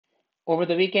Over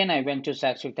the weekend, I went to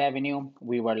Saks Fifth Avenue.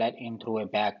 We were let in through a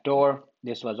back door.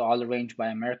 This was all arranged by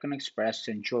American Express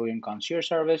Centurion Concierge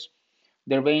Service.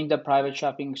 They arranged the private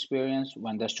shopping experience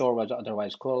when the store was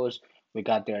otherwise closed. We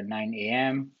got there at 9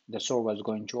 a.m. The store was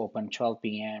going to open 12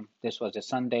 p.m. This was a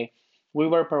Sunday. We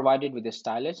were provided with a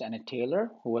stylist and a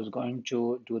tailor who was going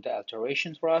to do the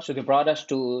alterations for us. So they brought us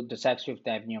to the Saks Fifth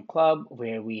Avenue Club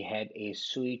where we had a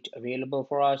suite available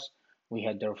for us. We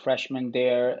had the refreshment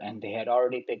there, and they had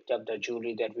already picked up the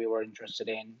jewelry that we were interested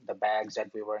in, the bags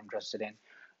that we were interested in,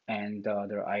 and the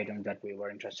other items that we were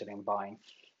interested in buying.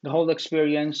 The whole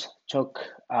experience took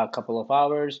a couple of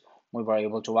hours. We were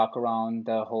able to walk around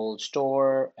the whole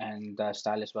store, and the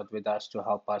stylist was with us to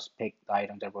help us pick the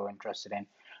item that we were interested in.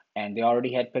 And they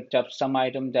already had picked up some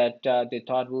item that they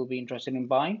thought we would be interested in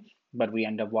buying, but we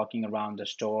ended up walking around the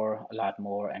store a lot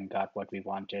more and got what we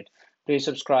wanted. Please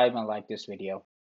subscribe and like this video.